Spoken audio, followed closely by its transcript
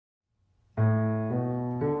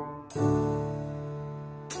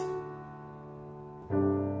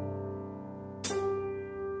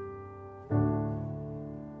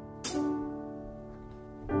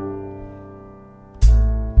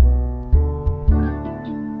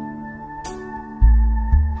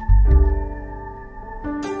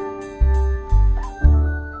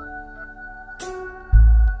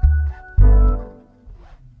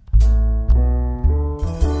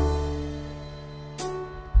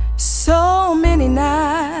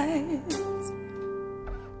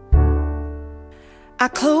I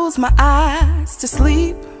close my eyes to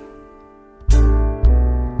sleep,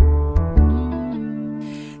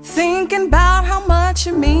 thinking about how much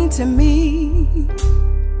you mean to me,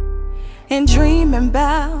 and dreaming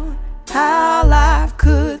about how life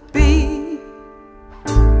could be.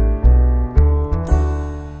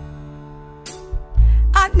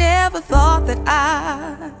 I never thought that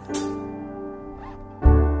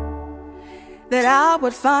I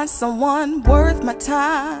would find someone worth my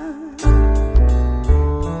time.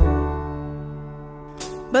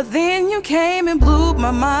 But then you came and blew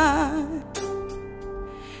my mind,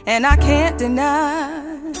 and I can't deny.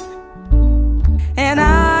 And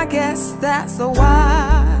I guess that's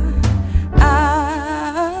why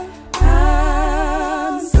I'm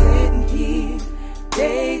sitting here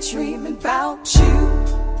daydreaming about you.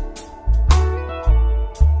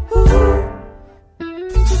 Ooh.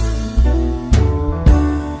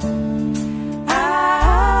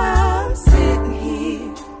 I'm sitting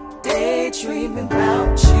here daydreaming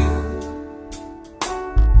about you.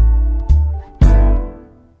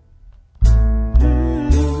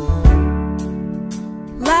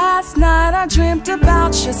 Last night I dreamt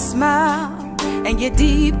about your smile and your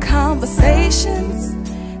deep conversations.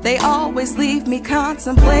 They always leave me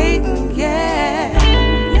contemplating, yeah.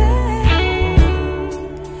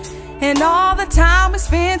 And all the time we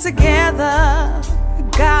spend together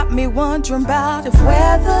got me wondering about if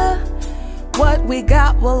whether what we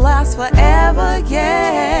got will last forever,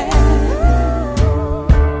 yeah.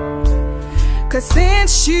 'Cause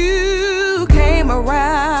since you came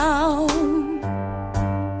around,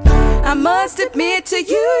 I must admit to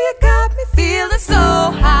you, you got me feeling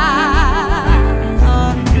so high.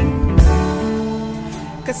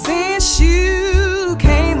 'Cause since you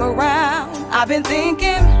came around, I've been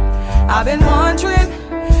thinking, I've been wondering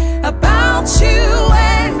about you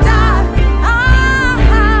and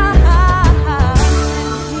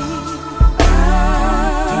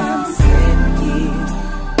I'm sitting here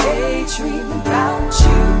daydreaming about you.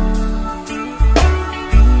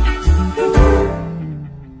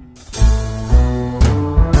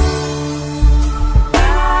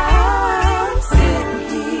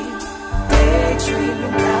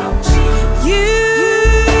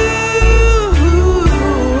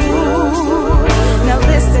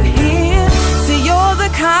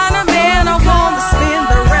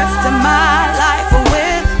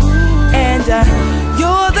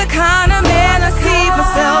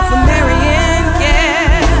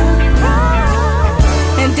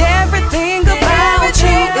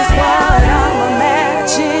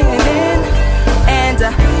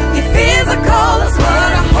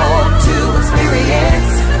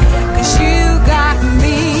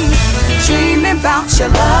 Your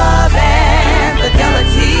love